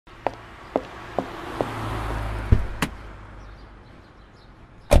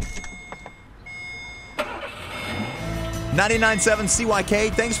99.7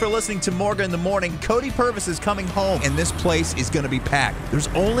 CYK, thanks for listening to Morgan in the Morning. Cody Purvis is coming home, and this place is going to be packed. There's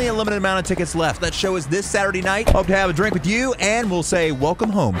only a limited amount of tickets left. That show is this Saturday night. Hope to have a drink with you, and we'll say welcome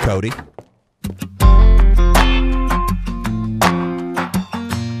home, Cody.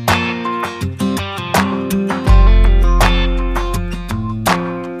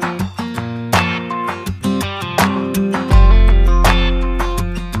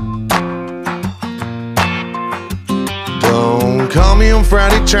 Call me on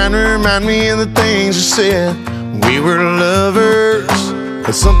Friday trying to remind me of the things you said. We were lovers.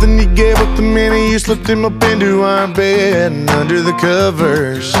 That's something you gave up the minute you slipped him up into our bed and under the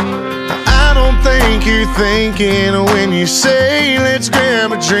covers. I don't think you're thinking when you say let's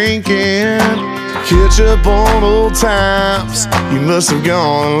grab a drink and catch up on old times. You must have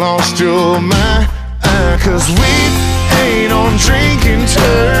gone and lost your mind, 'cause we ain't on drinking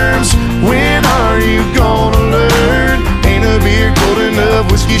terms. When are you gonna learn? Ain't a beer cold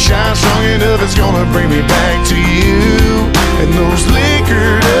enough, whiskey shine strong enough, it's gonna bring me back to you. And those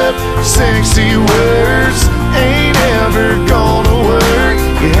liquored up, sexy words ain't ever gonna work.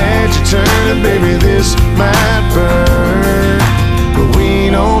 You had your turn, and baby, this might burn, but we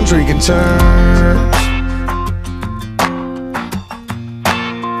ain't on drinking terms.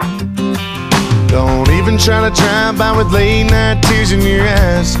 Don't even try to drive by with late night tears in your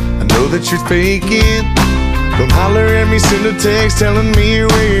eyes. I know that you're faking. Don't holler at me, send a text telling me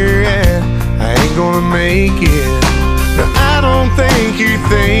where you're at. I ain't gonna make it. No, I don't think you're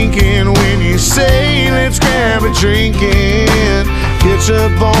thinking when you say let's grab a drink and catch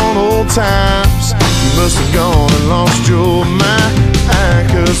up on old times. You must have gone and lost your mind,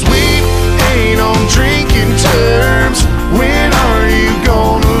 'cause we ain't on drinking terms. When are you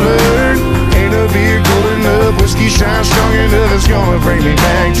gonna learn? Ain't a beer cold enough, whiskey shine strong enough, it's gonna bring me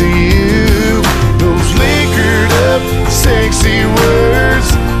back to you. Those liquored up, sexy words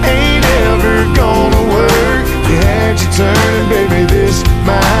ain't ever gonna work. You had your turn, baby, this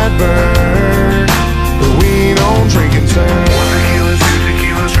might burn, but we ain't on drinking terms. 1 tequila, 2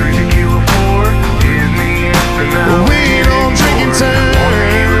 tequilas, 3 tequila, 4. Hit me up and now. We ain't on drinking terms. 1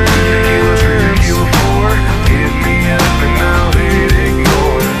 tequila, 2 tequila, 3 tequila, 4. Hit me up and now they'd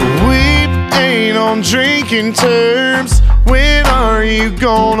ignore. We ain't on drinking terms. When are you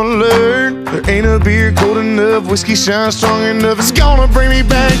gonna learn? There ain't a beer cold enough, whiskey shine strong enough, it's gonna bring me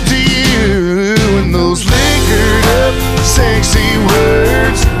back to you. And those liquored up, sexy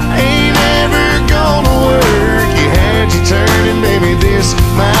words